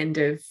back end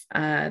of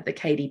the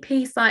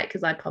KDP site,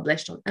 because I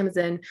published on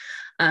Amazon,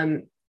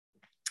 and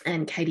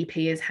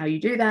KDP is how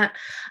you do that,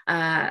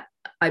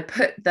 I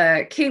put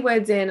the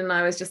keywords in and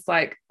I was just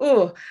like,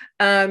 oh,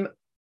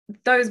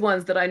 those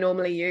ones that I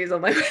normally use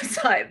on my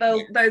website,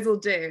 those will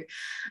do.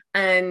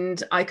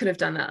 And I could have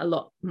done that a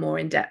lot more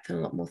in depth and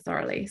a lot more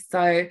thoroughly.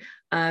 So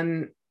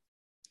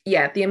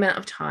yeah, the amount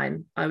of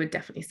time I would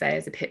definitely say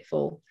is a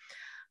pitfall.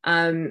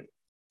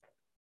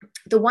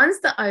 The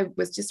ones that I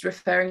was just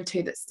referring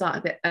to that start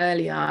a bit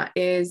earlier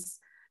is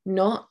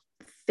not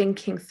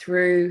thinking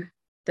through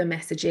the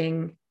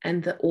messaging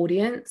and the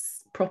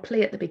audience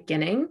properly at the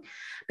beginning,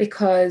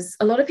 because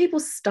a lot of people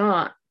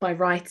start by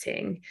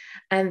writing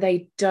and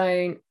they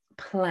don't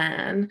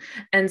plan.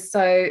 And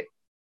so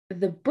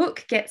the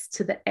book gets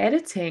to the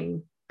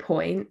editing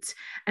point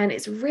and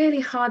it's really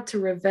hard to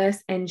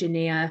reverse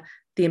engineer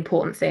the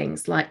important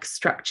things like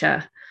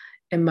structure,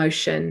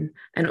 emotion,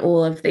 and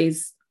all of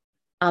these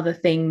other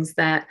things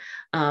that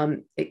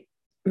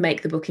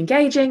make the book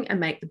engaging and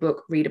make the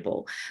book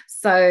readable.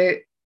 So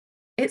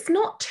it's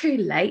not too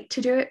late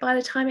to do it by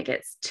the time it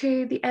gets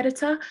to the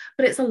editor,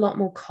 but it's a lot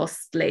more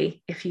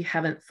costly if you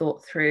haven't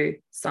thought through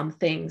some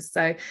things.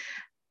 So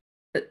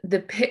the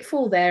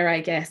pitfall there,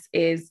 I guess,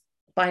 is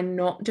by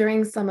not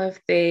doing some of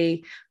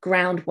the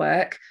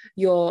groundwork,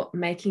 you're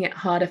making it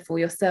harder for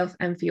yourself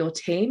and for your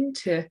team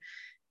to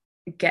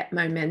get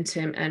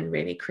momentum and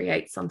really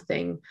create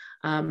something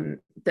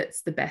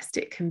that's the best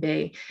it can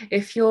be.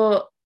 If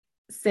you're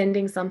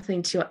sending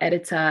something to your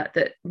editor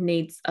that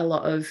needs a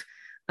lot of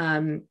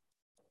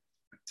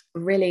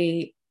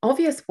really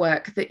obvious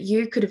work that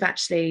you could have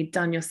actually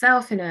done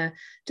yourself in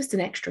just an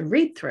extra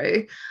read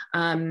through,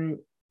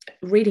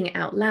 reading it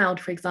out loud,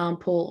 for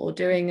example, or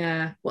doing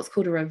what's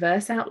called a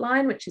reverse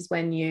outline, which is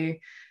when you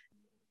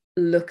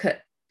look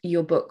at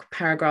your book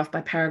paragraph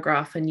by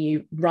paragraph and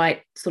you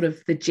write sort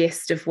of the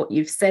gist of what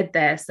you've said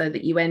there, so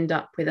that you end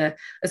up with a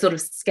sort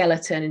of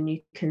skeleton and you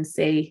can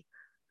see,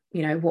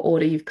 you know, what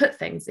order you've put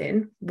things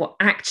in, what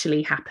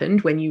actually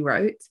happened when you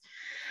wrote.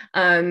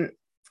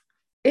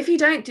 If you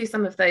don't do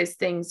some of those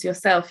things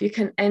yourself, you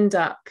can end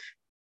up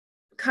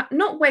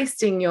not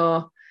wasting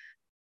your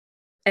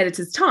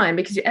editor's time,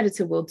 because your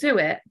editor will do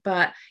it,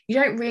 but you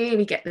don't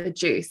really get the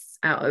juice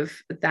out of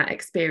that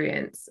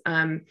experience.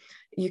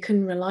 You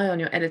can rely on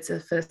your editor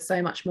for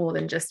so much more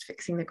than just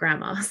fixing the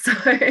grammar. So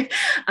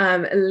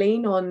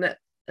lean on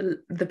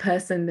the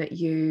person that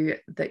you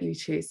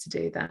choose to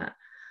do that.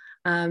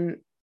 And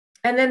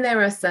then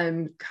there are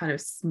some kind of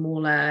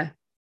smaller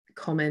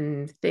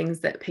common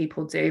things that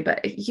people do,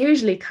 but it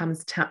usually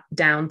comes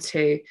down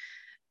to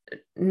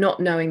not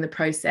knowing the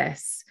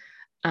process,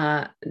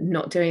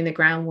 not doing the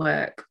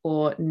groundwork,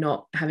 or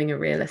not having a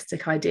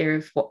realistic idea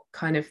of what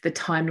kind of the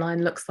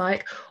timeline looks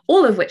like,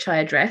 all of which I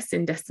address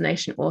in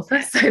Destination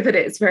Author, so that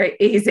it's very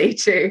easy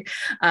to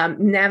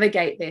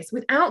navigate this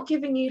without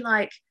giving you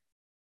like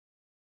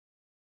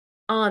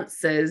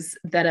answers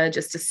that are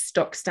just a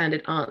stock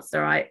standard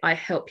answer. I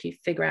help you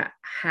figure out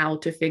how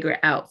to figure it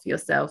out for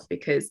yourself,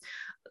 because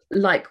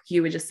like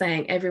you were just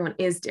saying, everyone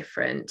is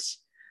different.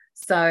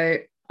 So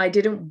I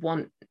didn't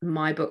want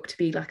my book to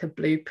be like a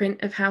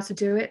blueprint of how to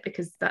do it,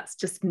 because that's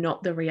just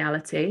not the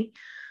reality.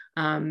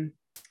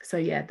 So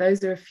yeah,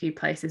 those are a few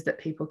places that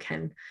people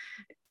can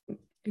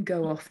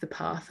go off the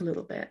path a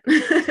little bit.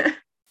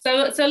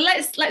 So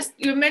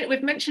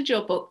we've mentioned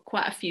your book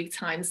quite a few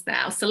times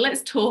now. So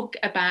let's talk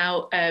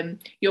about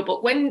your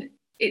book. When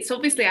it's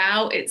obviously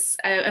out, it's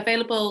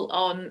available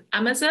on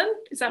Amazon.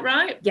 Is that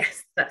right?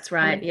 Yes, that's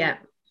right. Yeah.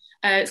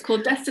 It's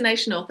called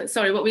Destination Author.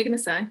 Sorry, what were you going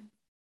to say?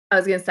 I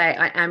was going to say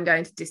I am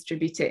going to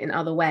distribute it in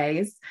other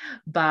ways,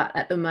 but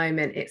at the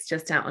moment it's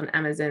just out on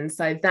Amazon.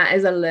 So that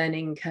is a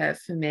learning curve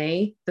for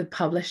me, the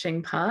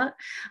publishing part.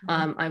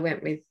 I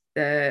went with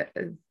the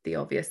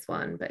obvious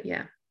one, but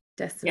yeah,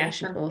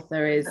 Destination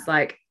Author is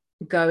like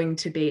going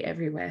to be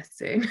everywhere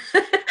soon.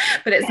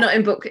 But it's not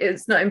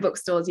in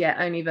bookstores yet,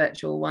 only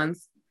virtual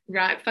ones.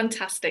 Right,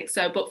 fantastic.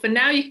 So, but for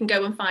now you can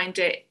go and find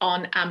it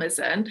on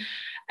Amazon,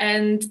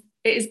 and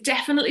it is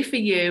definitely for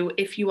you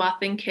if you are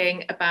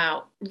thinking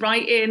about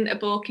writing a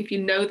book, if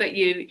you know that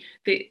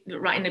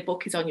writing a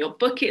book is on your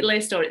bucket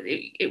list, or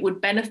it would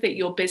benefit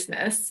your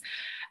business.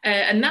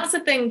 And that's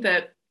the thing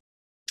that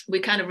we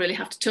kind of really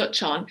have to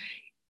touch on.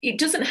 it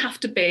doesn't have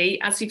to be,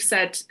 as you've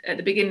said at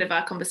the beginning of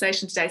our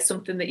conversation today,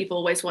 something that you've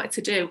always wanted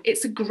to do.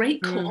 It's a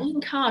great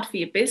calling card for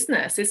your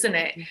business, isn't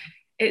it?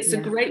 It's a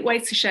great way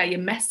to share your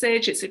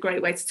message. It's a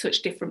great way to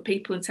touch different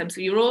people in terms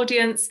of your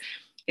audience.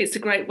 It's a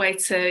great way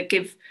to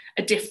give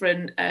a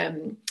different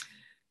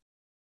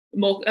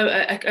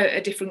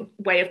a different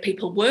way of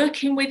people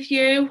working with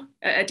you,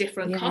 a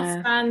different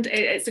cost band.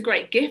 It's a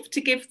great gift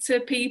to give to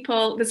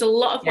people. There's a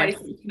lot of ways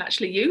that you can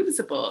actually use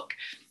a book.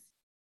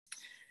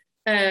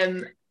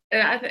 And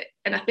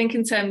I think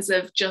in terms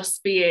of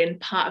just being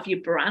part of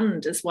your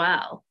brand as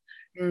well.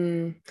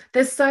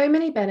 There's so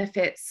many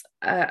benefits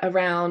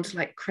around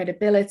like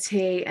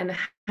credibility and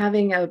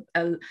having a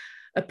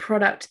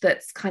product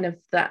that's kind of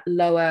that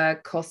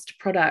lower cost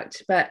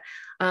product. But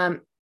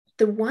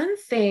the one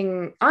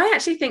thing, I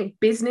actually think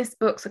business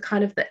books are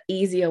kind of the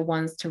easier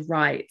ones to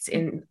write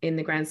in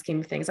the grand scheme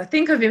of things. I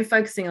think I've been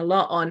focusing a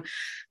lot on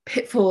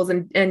pitfalls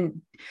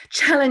and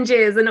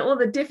challenges and all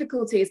the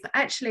difficulties, but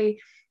actually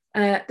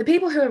the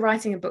people who are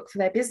writing a book for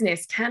their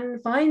business can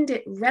find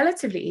it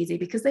relatively easy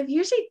because they've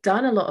usually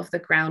done a lot of the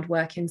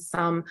groundwork in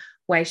some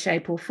way,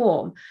 shape, or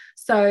form.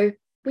 So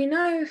we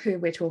know who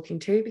we're talking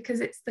to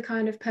because it's the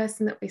kind of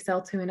person that we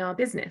sell to in our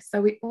business.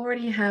 So we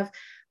already have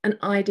an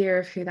idea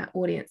of who that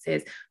audience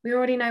is. We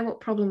already know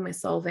what problem we're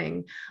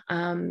solving.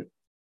 And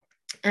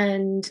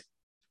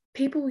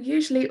people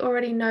usually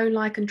already know,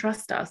 like, and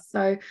trust us.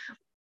 So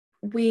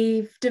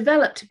we've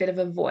developed a bit of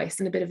a voice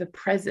and a bit of a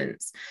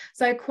presence.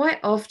 So quite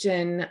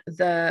often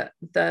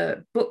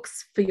the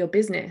books for your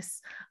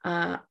business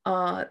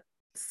are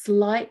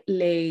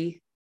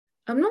slightly,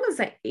 I'm not going to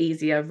say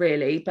easier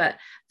really, but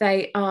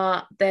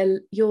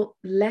you're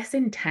less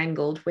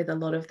entangled with a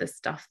lot of the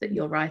stuff that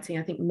you're writing.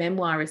 I think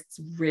memoirists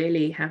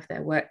really have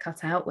their work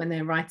cut out when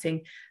they're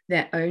writing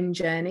their own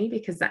journey,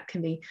 because that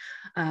can be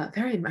a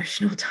very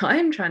emotional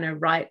time trying to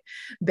write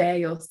bare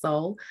your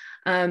soul.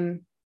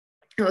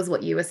 It was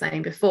what you were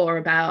saying before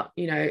about,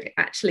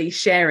 actually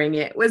sharing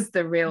it was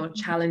the real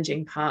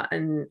challenging part.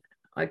 And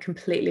I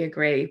completely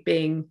agree.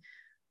 Being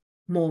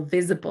more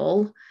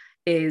visible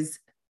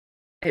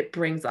it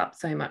brings up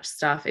so much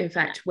stuff. In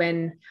fact,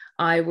 when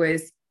I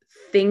was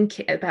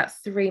thinking about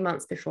 3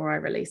 months before I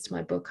released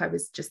my book, I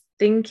was just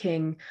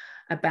thinking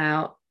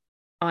about,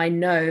 I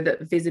know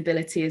that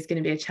visibility is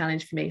going to be a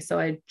challenge for me. So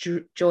I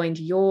joined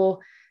your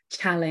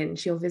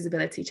challenge, your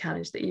visibility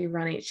challenge that you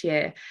run each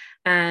year.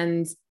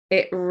 And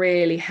it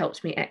really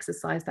helped me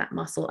exercise that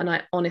muscle. And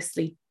I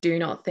honestly do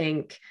not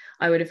think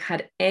I would have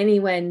had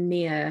anywhere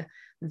near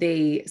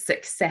the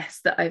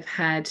success that I've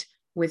had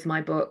with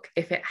my book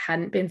if it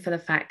hadn't been for the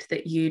fact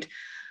that you'd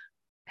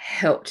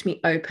helped me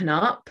open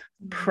up,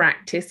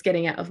 practice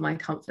getting out of my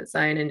comfort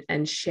zone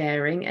and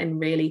sharing. And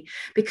really,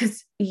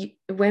 because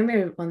when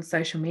we're on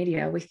social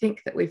media, we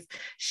think that we've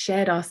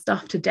shared our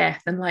stuff to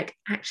death, and like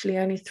actually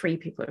only 3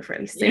 people have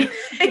really seen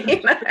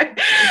it.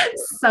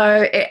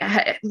 So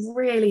it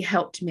really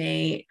helped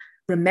me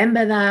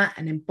remember that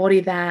and embody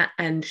that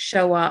and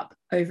show up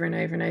over and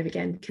over and over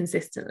again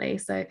consistently.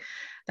 So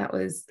that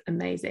was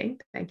amazing.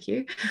 Thank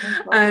you.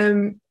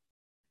 So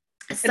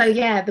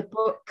yeah, the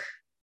book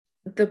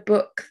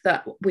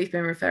that we've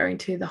been referring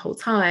to the whole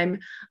time,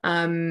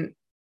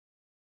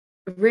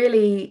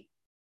 really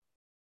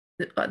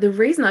the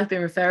reason I've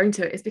been referring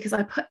to it is because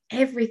I put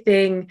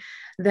everything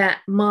that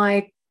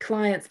my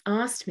clients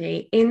asked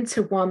me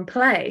into one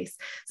place.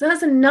 So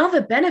that's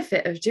another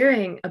benefit of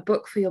doing a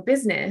book for your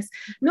business,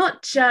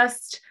 not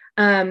just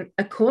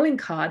a calling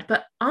card,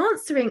 but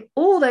answering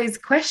all those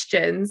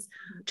questions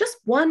just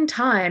one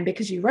time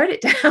because you wrote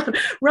it down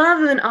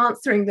rather than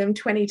answering them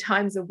 20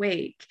 times a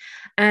week.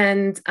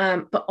 And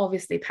but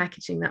obviously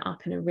packaging that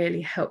up in a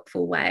really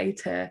helpful way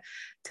to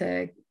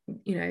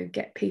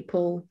get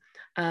people,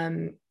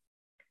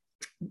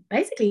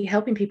 basically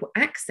helping people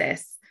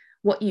access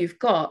what you've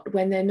got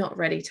when they're not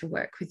ready to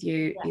work with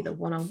you, either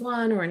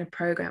one-on-one or in a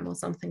program or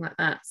something like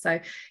that. So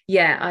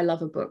yeah, I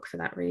love a book for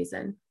that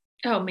reason.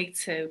 Oh, me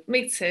too.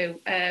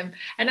 And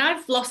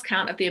I've lost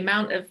count of the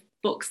amount of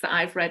books that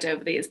I've read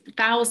over the years,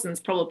 thousands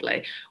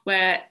probably,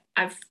 where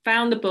I've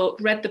found the book,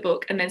 read the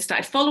book, and then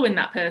started following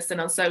that person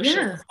on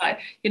social. Yeah.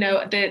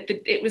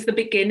 It was the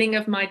beginning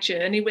of my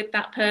journey with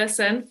that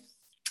person.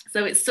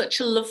 So it's such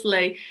a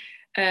lovely,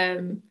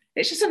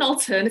 it's just an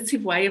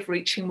alternative way of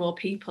reaching more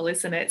people,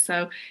 isn't it?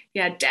 So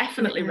yeah,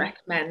 definitely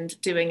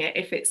recommend doing it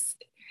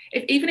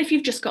even if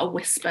you've just got a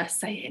whisper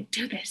saying,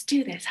 do this,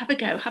 have a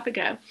go.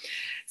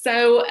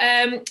 So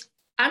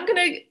I'm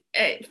going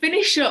to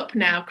finish up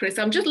now, Kris.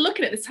 I'm just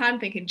looking at the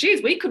time thinking,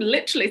 geez, we could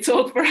literally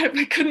talk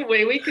forever, couldn't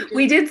we?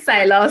 We did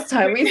say last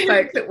time we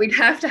spoke that we'd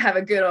have to have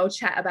a good old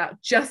chat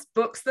about just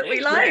books that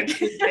we like.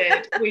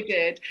 Yes, we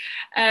did.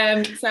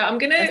 So I'm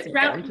going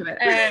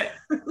to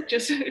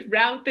just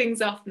round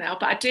things off now.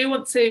 But I do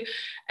want to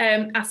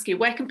ask you,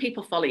 where can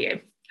people follow you?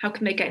 How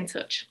can they get in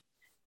touch?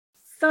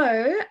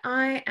 So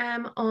I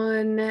am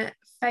on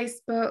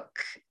Facebook,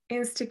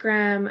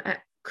 Instagram at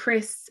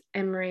Kris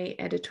Emery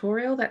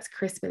Editorial. That's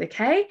Kris with a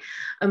K.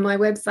 And my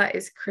website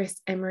is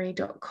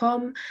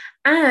krisemery.com,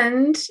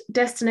 and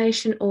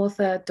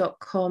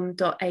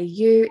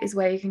destinationauthor.com.au is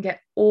where you can get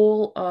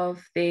all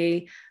of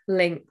the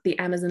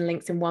Amazon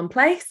links in one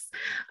place.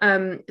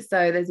 So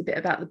there's a bit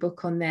about the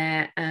book on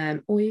there,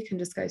 or you can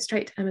just go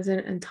straight to Amazon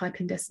and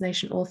type in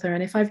destination author,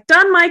 and if I've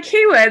done my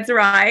keywords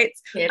right,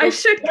 I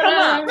should come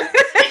up.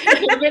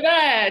 It'll be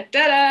there.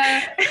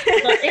 Ta-da!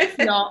 But if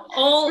not,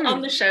 all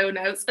on the show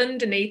notes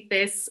underneath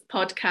this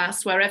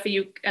podcast, wherever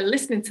you are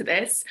listening to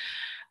this,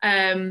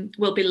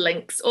 will be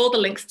links, all the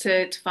links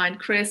to find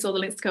Kris, all the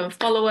links to go and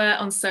follow her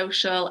on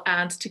social,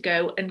 and to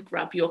go and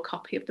grab your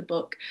copy of the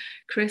book.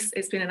 Kris,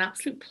 it's been an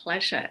absolute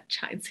pleasure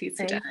chatting to you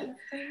today.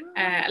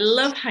 I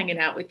love hanging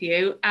out with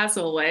you, as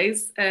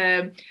always.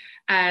 And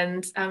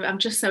I'm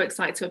just so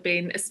excited to have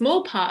been a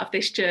small part of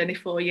this journey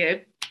for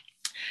you.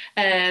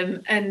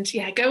 And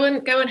yeah, go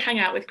and hang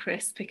out with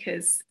Kris,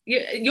 because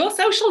your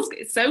socials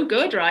is so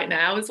good right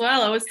now as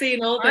well. I was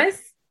seeing all the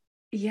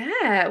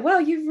Yeah, well,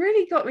 you've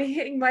really got me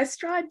hitting my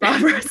stride,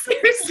 Barbara.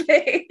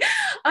 Seriously,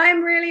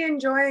 I'm really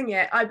enjoying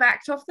it. I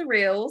backed off the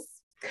reels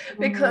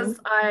because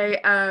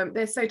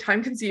they're so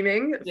time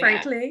consuming,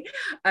 frankly.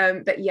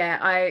 But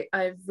yeah,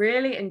 I've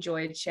really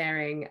enjoyed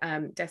sharing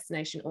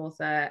Destination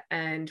Author,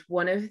 and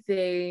one of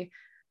the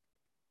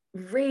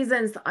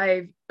reasons that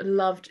I've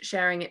loved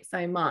sharing it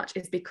so much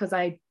is because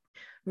I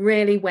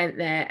really went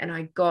there and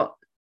I got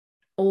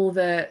all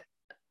the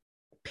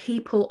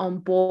people on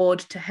board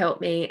to help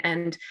me,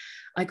 and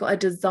I got a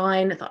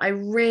design that I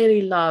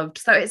really loved.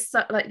 So it's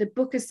like, the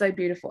book is so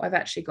beautiful. I've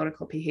actually got a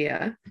copy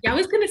here. Yeah, I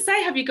was going to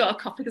say, have you got a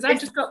copy? Because I've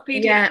just got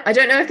PDF. Yeah, I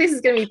don't know if this is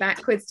going to be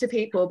backwards to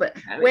people, but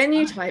when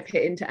you type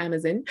it into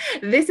Amazon,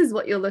 this is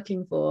what you're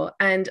looking for,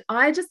 and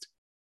I just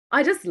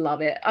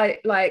love it. I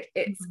like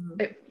it's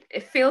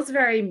it feels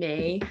very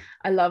me.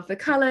 I love the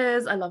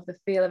colors, I love the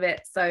feel of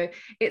it. So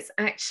it's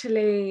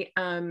actually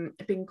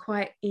been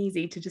quite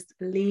easy to just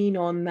lean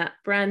on that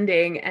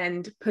branding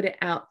and put it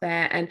out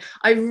there. And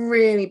I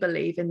really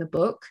believe in the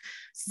book.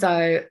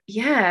 So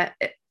yeah,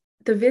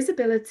 the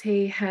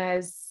visibility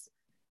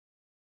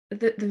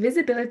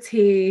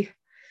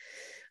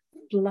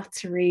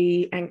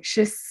fluttery,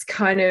 anxious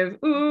kind of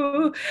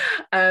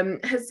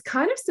has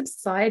kind of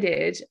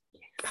subsided,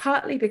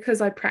 partly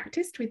because I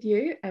practiced with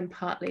you and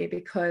partly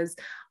because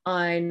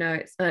I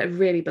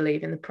really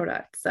believe in the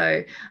product.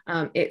 So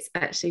it's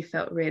actually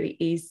felt really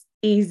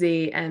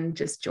easy and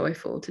just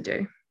joyful to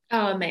do.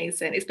 Oh,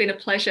 amazing. It's been a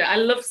pleasure. I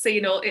love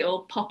seeing it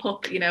all pop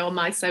up, on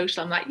my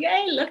social. I'm like,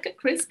 yay, look at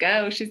Kris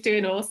go. She's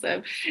doing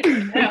awesome.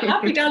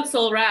 Happy dance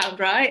all round,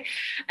 right?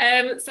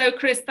 So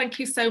Kris, thank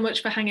you so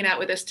much for hanging out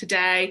with us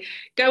today.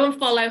 Go and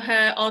follow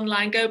her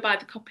online. Go buy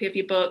the copy of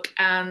your book,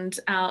 and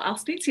I'll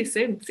speak to you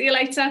soon. See you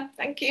later.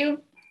 Thank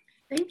you.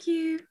 Thank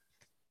you.